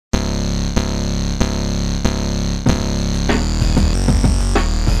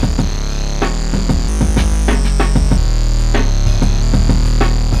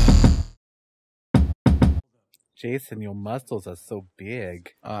Jason, your muscles are so big.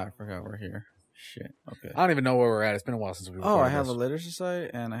 Oh, I forgot we're here. Shit. Okay. I don't even know where we're at. It's been a while since we recorded. Oh, I have this. a Litter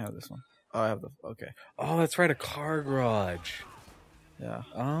Society, and I have this one. Oh, I have the... Okay. Oh, that's right, a car garage. Yeah.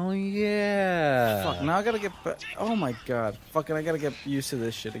 Oh, yeah. Fuck, now I gotta get... Oh, my God. Fucking, I gotta get used to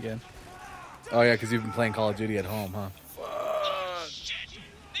this shit again. Oh, yeah, because you've been playing Call of Duty at home, huh? Fuck.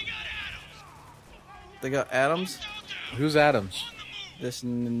 They got Adams? Who's Adams? This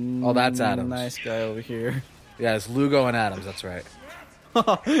Oh, that's Adams. Nice guy over here. Yeah, it's Lugo and Adams, that's right.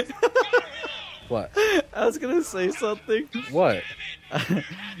 What? I was gonna say something. What?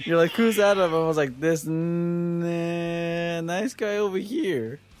 You're like, who's Adam? I was like, this nice guy over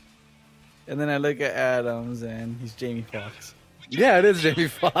here. And then I look at Adams, and he's Jamie Foxx. Yeah, it is Jamie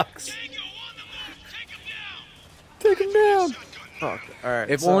Foxx. Take him down. Fuck. All right.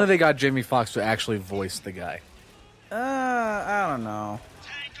 If only they got Jamie Foxx to actually voice the guy. I don't know.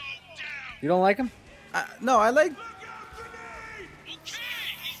 You don't like him? No, I like...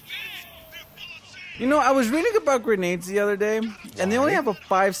 You know, I was reading about grenades the other day, and they only have a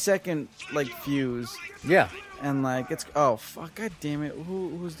 5-second, like, fuse. Yeah. And, like, it's... Oh, fuck. God damn it.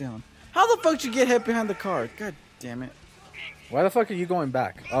 Who's down? How the fuck did you get hit behind the car? God damn it. Why the fuck are you going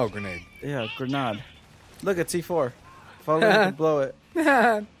back? Oh, grenade. Yeah, grenade. Look at C4. Follow me to blow it.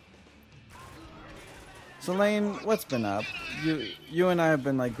 So, Lane, what's been up? You and I have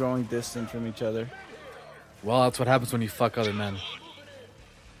been, like, growing distant from each other. Well, that's what happens when you fuck other men.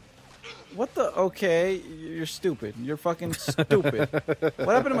 What the? Okay, you're stupid. You're fucking stupid. What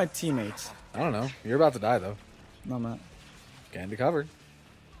happened to my teammates? I don't know. You're about to die, though. No, I'm not. Get into cover.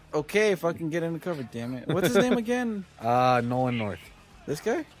 Okay, fucking get in the cover, damn it. What's his name again? Nolan North. This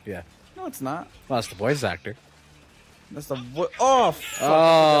guy? Yeah. No, it's not. Well, that's the voice actor. That's the Oh, fuck.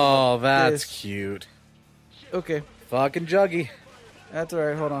 Oh, that's this. cute. Okay. Fucking Juggy. That's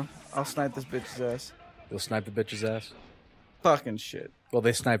alright, hold on. I'll snipe this bitch's ass. You'll snipe the bitch's ass? Fucking shit. Well,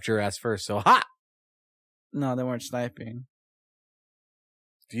 they sniped your ass first, so ha! No, they weren't sniping.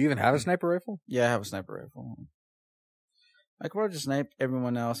 Do you even have a sniper rifle? Yeah, I have a sniper rifle. I could probably just snipe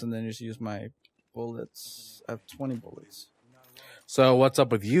everyone else and then just use my bullets. I have 20 bullets. So what's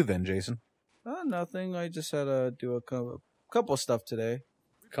up with you then, Jason? Nothing. I just had to do a couple stuff today.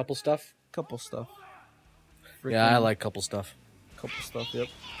 Couple stuff? Couple stuff. Yeah, I like couple stuff. Couple stuff, yep.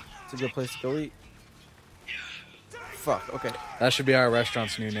 It's a good place to go eat. Fuck, okay. That should be our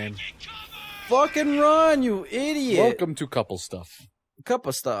restaurant's new name. Fucking run, you idiot! Welcome to couple stuff. Cup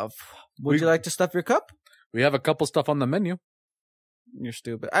of stuff. Would you like to stuff your cup? We have a couple stuff on the menu. You're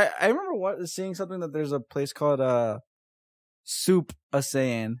stupid. I remember seeing something that there's a place called Soup a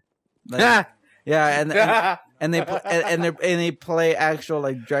Saying. Like, yeah, and they play actual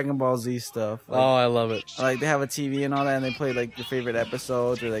like Dragon Ball Z stuff. Like, oh, I love it. Like they have a TV and all that, and they play like your favorite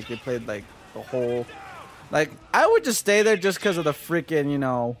episodes, or like they played like the whole. Like I would just stay there just because of the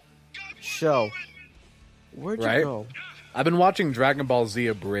freaking show. Where'd you go? I've been watching Dragon Ball Z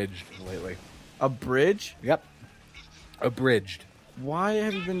abridged lately. Abridged? Yep. Abridged. Why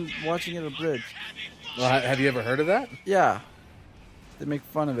have you been watching it abridged? Well, have you ever heard of that? Yeah. They make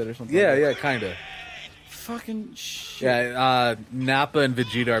fun of it or something. Yeah, like yeah, kind of. Fucking shit. Yeah, Nappa and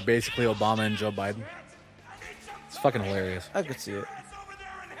Vegeta are basically Obama and Joe Biden. It's fucking hilarious. I could see it.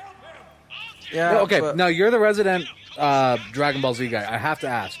 Yeah. Well, okay, now you're the resident Dragon Ball Z guy. I have to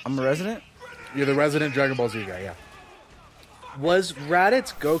ask. I'm a resident? You're the resident Dragon Ball Z guy, yeah. Was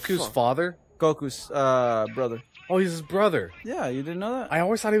Raditz Goku's father? Goku's brother. Oh, he's his brother. Yeah, you didn't know that? I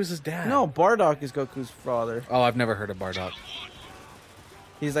always thought he was his dad. No, Bardock is Goku's father. Oh, I've never heard of Bardock.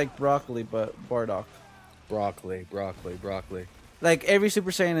 He's like broccoli, but Bardock. Broccoli. Like every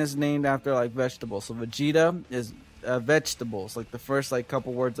Super Saiyan is named after like vegetables. So Vegeta is vegetables, like the first like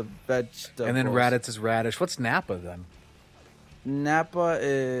couple words of vegetables. And then Raditz is radish. What's Nappa then? Nappa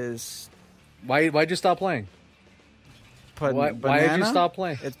is. Why'd you stop playing? Why did you stop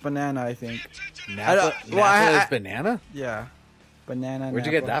playing? It's banana, I think. Nappa is banana? Yeah. Banana. Where'd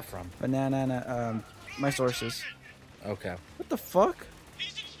you get that from? Banana, my sources. Okay. What the fuck?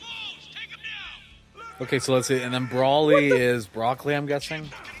 Okay, so let's see. And then Brawly is broccoli, I'm guessing?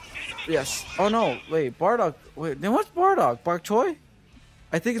 Yes. Oh, no. Wait, Bardock. Wait, then what's Bardock? Bok Choy?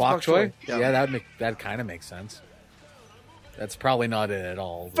 I think it's Bok Choy. Yeah, that kind of makes sense. That's probably not it at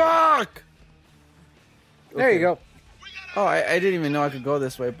all. Fuck! There you go. Oh, I didn't even know I could go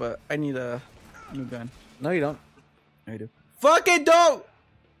this way, but I need a new gun. No, you don't. I do. Fucking don't!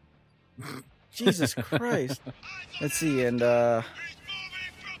 Jesus Christ. Let's see, and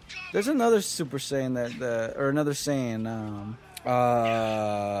there's another Super Saiyan or another Saiyan.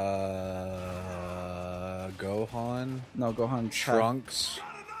 Gohan? No, Gohan. Trunks?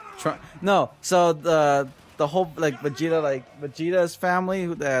 No, so the the whole like Vegeta's family.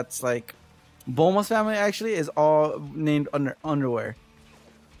 That's like Bulma's family. Actually, is all named under underwear.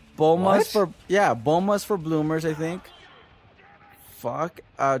 Bulma's Bulma's for bloomers, I think. Fuck.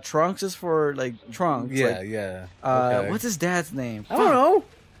 Trunks is for like trunks. Yeah, like, yeah. Okay. What's his dad's name? I don't know.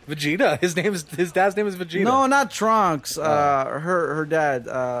 Vegeta. His dad's name is Vegeta. No, not Trunks. Her dad.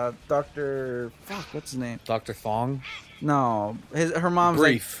 Dr. Fuck. What's his name? Dr. Thong. No, her mom's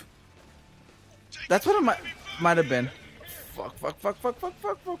Brief. Like, that's what it might have been. Fuck.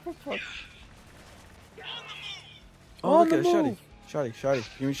 Oh, look at it, Shotty.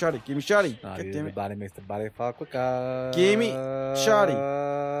 Give me Shotty. Nah, God dude, damn the it. body makes the body fuck with God. Give me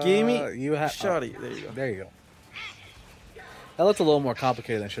Shotty. Give me Shotty. There you go. There you go. That looked a little more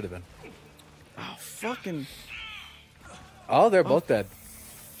complicated than it should have been. Oh, fucking. Oh, they're both dead.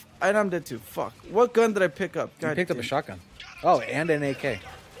 And I'm dead too. Fuck. What gun did I pick up? You picked up a shotgun. Oh, and an AK.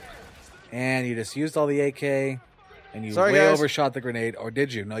 And you just used all the AK, and you way overshot the grenade. Or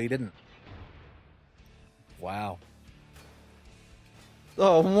did you? No, you didn't. Wow.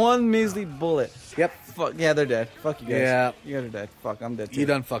 Oh, one measly bullet. Yep. Fuck. Yeah, they're dead. Fuck you guys. Yeah. You guys are dead. Fuck, I'm dead too. You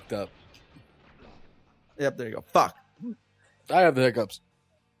done fucked up. Yep, there you go. Fuck. I have the hiccups.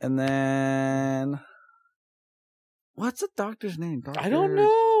 And then... What's the doctor's name? I don't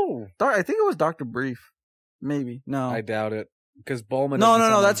know. I think it was Dr. Brief. Maybe. No. I doubt it. Because Bowman.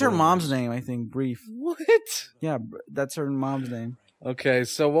 No. That's her mom's name, I think. Brief. What? Yeah, that's her mom's name. Okay,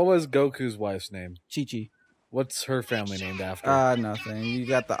 so what was Goku's wife's name? Chi-Chi. What's her family named after? Nothing. You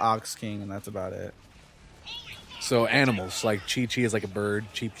got the Ox King, and that's about it. So animals, like Chi-Chi is like a bird.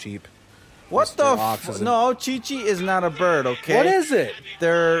 Cheep. What the No, Chi-Chi is not a bird, okay? What is it?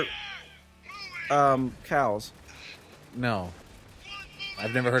 They're, cows. No.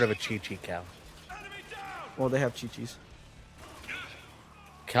 I've never heard of a Chi-Chi cow. Well, they have Chi-Chis.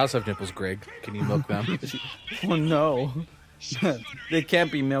 Cows have nipples, Greg. Can you milk them? Oh, no. They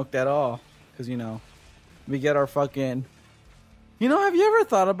can't be milked at all. Because, we get our fucking... have you ever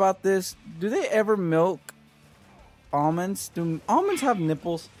thought about this? Do they ever milk almonds? Do almonds have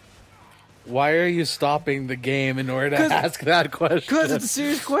nipples? Why are you stopping the game in order to ask that question? Because it's a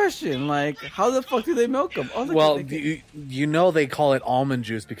serious question. Like, how the fuck do they milk them? Oh, well, they call it almond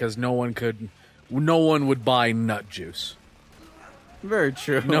juice because no one would buy nut juice. Very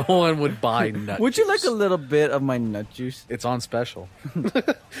true. No one would buy nut Would juice. you like a little bit of my nut juice? It's on special.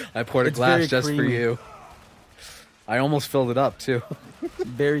 I poured a glass just for you. I almost filled it up, too.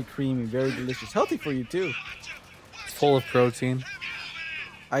 Very creamy, very delicious. Healthy for you, too. It's full of protein.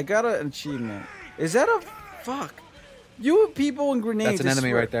 I got an achievement. Is that a... Fuck. You people and grenades... That's an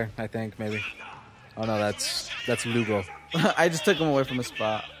enemy right there, I think, maybe. Oh, no, that's Lugo. I just took him away from a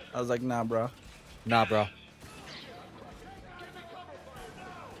spot. I was like, nah, bro. Nah, bro.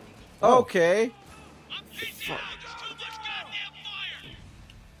 Okay. Fuck.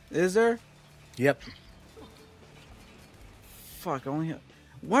 Is there? Yep. Fuck, I only have...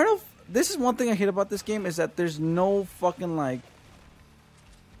 Why don't... This is one thing I hate about this game is that there's no fucking, like...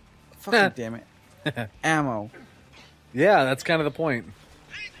 Fucking damn it. Ammo. Yeah, that's kind of the point.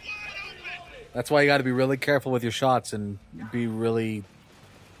 That's why you got to be really careful with your shots and be really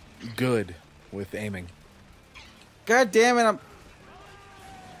good with aiming. God damn it, I'm...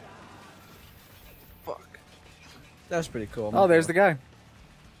 Fuck. That's pretty cool. Oh, there's the guy.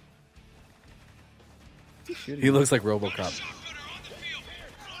 He looks like RoboCop.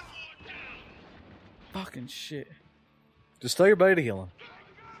 Fucking shit. Just tell your buddy to heal him.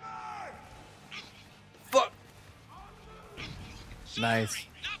 Fuck. Nice.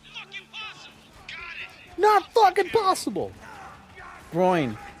 Not fucking possible.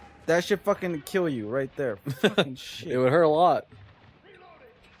 Groin. That should fucking kill you right there. Fucking shit. It would hurt a lot.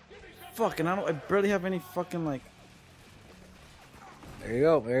 Fucking, I barely have any fucking, like... There you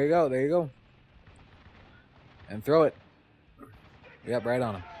go. And throw it. Yep, right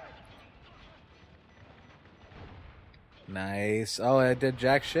on him. Nice. Oh, I did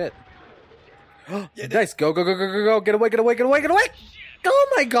jack shit. Nice. Go. Get away. Oh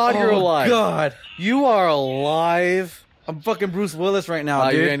my god, you're alive. Oh god. You are alive. I'm fucking Bruce Willis right now,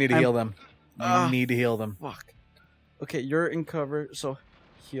 dude. You're gonna need to heal them. You need to heal them. Fuck. Okay, you're in cover, so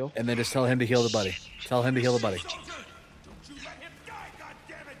heal. And then just tell him to heal the buddy. Tell him to heal the buddy.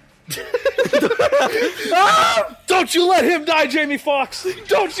 Don't you let him die, Jamie Foxx!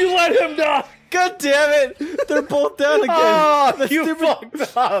 Don't you let him die! God damn it! They're both down again. Oh, you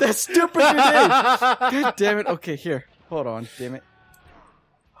fucked up. That stupid grenade. God damn it. Okay, here. Hold on, damn it.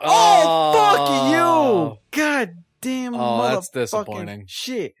 Oh, fuck you! God damn. Oh, that's disappointing.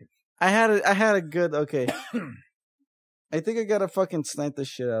 Shit. I had a good. Okay. I think I gotta fucking snipe the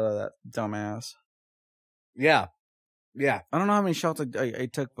shit out of that dumbass. Yeah. I don't know how many shots I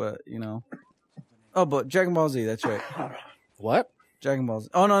took, but you know. Oh, but Dragon Ball Z. That's right. What? Dragon Ball Z.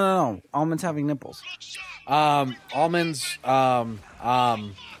 Oh no. Almonds having nipples. Almonds. I'm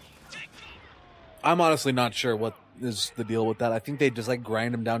honestly not sure what is the deal with that. I think they just like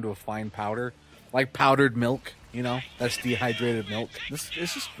grind them down to a fine powder, like powdered milk. You know, that's dehydrated milk. It's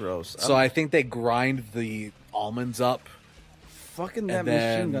just gross. So I think they grind the almonds up. Fucking that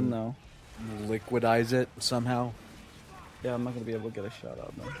machine gun though. Liquidize it somehow. Yeah, I'm not gonna be able to get a shout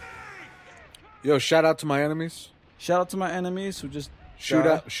out though. Yo, shout out to my enemies. Shout out to my enemies who just shoot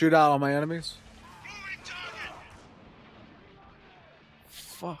out all my enemies.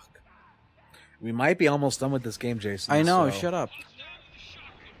 Fuck. We might be almost done with this game, Jason. I know. So Shut up.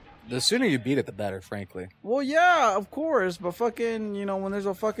 the sooner you beat it, the better. Frankly. Well, yeah, of course, but fucking, you know, when there's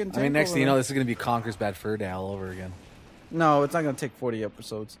a fucking. I mean, next thing you know, this is gonna be Conker's Bad Fur Day all over again. No, it's not gonna take 40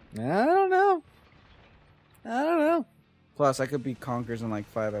 episodes. I don't know. Plus, I could beat Conkers in like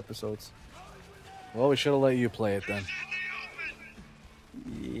 5 episodes. Well, we should have let you play it then.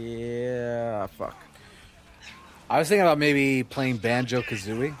 Yeah, fuck. I was thinking about maybe playing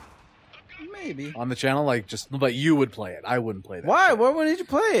Banjo-Kazooie. Maybe. On the channel, like but you would play it. I wouldn't play that. Why? shit. Why wouldn't you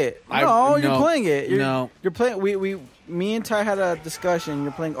play it? No, you're playing it. You're playing. Me and Ty had a discussion.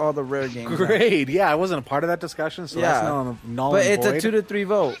 You're playing all the rare games. Great. Yeah, I wasn't a part of that discussion, so that's null but and it's void. a 2 to 3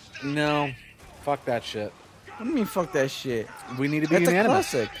 vote. No, fuck that shit. What do you mean, fuck that shit? We need to be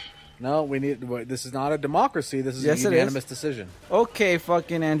unanimous. A classic. No, we need. This is not a democracy. This is a unanimous decision. Okay,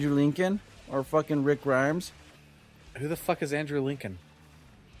 fucking Andrew Lincoln or fucking Rick Grimes. Who the fuck is Andrew Lincoln?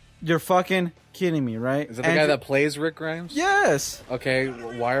 You're fucking kidding me, right? Is that the guy that plays Rick Grimes? Yes. Okay,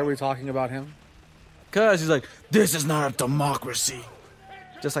 why are we talking about him? Because he's like, this is not a democracy.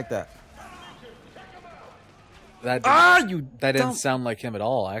 Just like that. That didn't sound like him at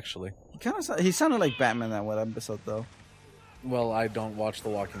all, actually. He sounded like Batman that one episode, though. Well, I don't watch The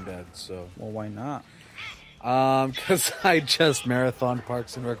Walking Dead, so. Well, why not? Because I just marathoned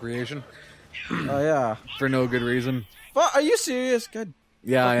Parks and Recreation. Oh, yeah. For no good reason. Well, are you serious? Good.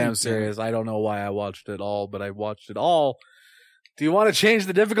 Yeah, I am serious. I don't know why I watched it all, but I watched it all. Do you want to change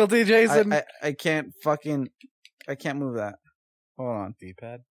the difficulty, Jason? I can't move that. Hold on.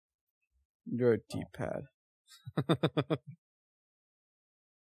 D-pad? You're a D-pad.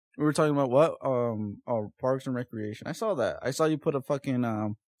 We were talking about what? Parks and Recreation. I saw that. I saw you put a fucking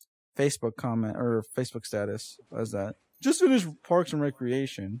Facebook comment or Facebook status. What is that? Just finished Parks and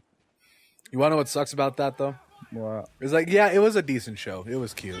Recreation. You want to know what sucks about that, though? What? It's like, yeah, it was a decent show. It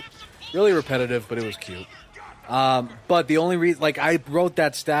was cute. Really repetitive, but it was cute. But the only reason, like, I wrote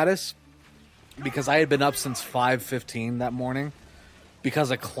that status because I had been up since 5:15 that morning because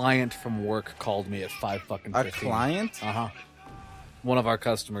a client from work called me at 5:15. A client? Uh-huh. One of our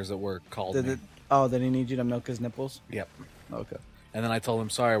customers at work called me. Did he need you to milk his nipples? Yep. Okay. And then I told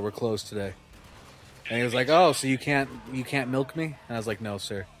him, sorry, we're closed today. And he was like, oh, so you can't milk me? And I was like, no,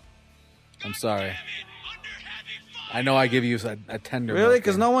 sir. I'm sorry. I know I give you a tender. Really?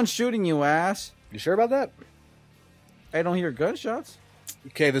 Because no one's shooting you, ass. You sure about that? I don't hear gunshots.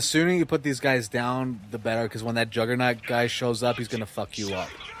 Okay, the sooner you put these guys down, the better. Because when that Juggernaut guy shows up, he's going to fuck you up.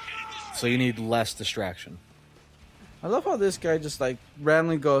 So you need less distraction. I love how this guy just like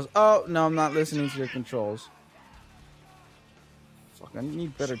randomly goes, oh, no, I'm not listening to your controls. Fuck, I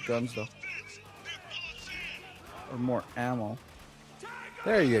need better guns, though. Or more ammo.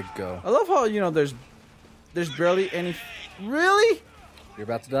 There you go. I love how, you know, there's barely any... Really? You're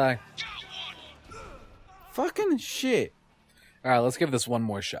about to die. Fucking shit. All right, let's give this one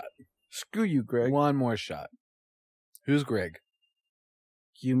more shot. Screw you, Greg. One more shot. Who's Greg?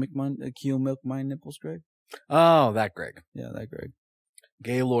 You milk my nipples, Greg? Oh, that Greg. Yeah, that Greg.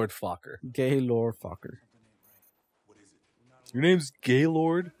 Gaylord Fokker. Gaylord Fokker. Your name's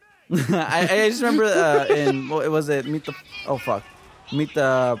Gaylord? I just remember it was Meet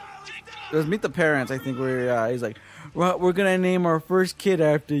the Parents, I think, where he's like, well, we're gonna name our first kid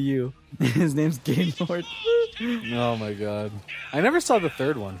after you. His name's Gaylord. Oh my god. I never saw the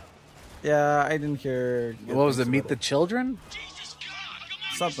third one. Yeah, I didn't hear. What was it, Meet the Children?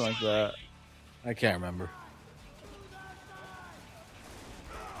 Something like that. I can't remember.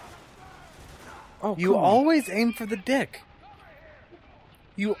 Oh, you always aim for the dick.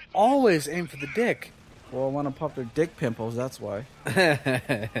 You always aim for the dick. Well, I want to pop their dick pimples, that's why. Dick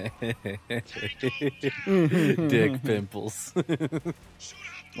pimples.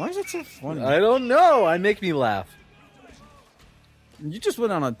 Why is that so funny? I don't know. I make me laugh. You just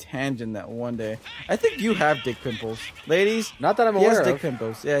went on a tangent that one day. I think you have dick pimples. Ladies, not that I'm aware of. He has dick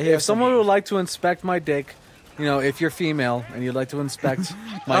pimples. Yeah, if someone would like to inspect my dick, you know, if you're female and you'd like to inspect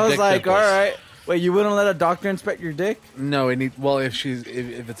my dick I was like, pimples, all right. Wait, you wouldn't let a doctor inspect your dick? No, if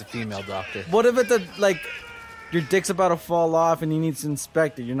it's a female doctor. What if it's your dick's about to fall off and he needs to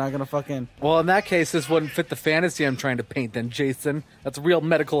inspect it? You're not gonna fucking... Well, in that case, this wouldn't fit the fantasy I'm trying to paint then, Jason. That's a real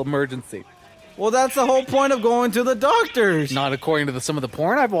medical emergency. Well, that's the whole point of going to the doctors. Not according to some of the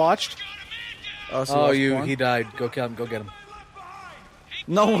porn I've watched. So he died. Go kill him. Go get him.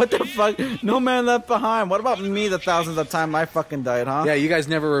 No, what the fuck? No man left behind. What about me the thousands of times I fucking died, huh? Yeah, you guys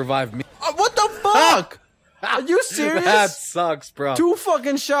never revived me. What the fuck? Are you serious? That sucks, bro. 2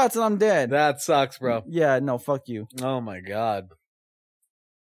 fucking shots and I'm dead. That sucks, bro. Yeah, no, fuck you. Oh my god.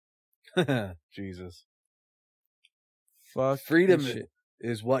 Jesus. Fuck. Freedom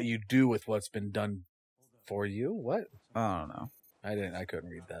is what you do with what's been done for you. What? I don't know. I couldn't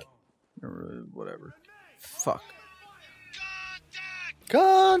read that. Whatever. Fuck.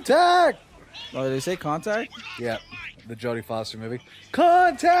 Contact! Oh, did they say Contact? Yeah, the Jodie Foster movie.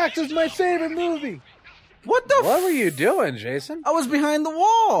 Contact is my favorite movie. What were you doing, Jason? I was behind the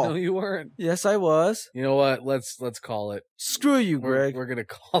wall. No, you weren't. Yes, I was. You know what? Let's call it. Screw you, Greg. We're gonna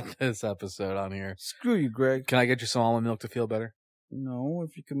call this episode on here. Screw you, Greg. Can I get you some almond milk to feel better? No,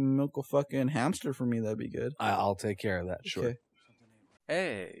 if you can milk a fucking hamster for me, that'd be good. I'll take care of that. Sure. Okay.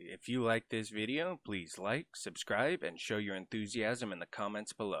 Hey, if you like this video, please like, subscribe, and show your enthusiasm in the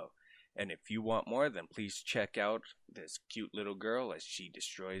comments below. And if you want more, then please check out this cute little girl as she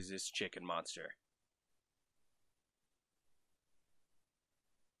destroys this chicken monster.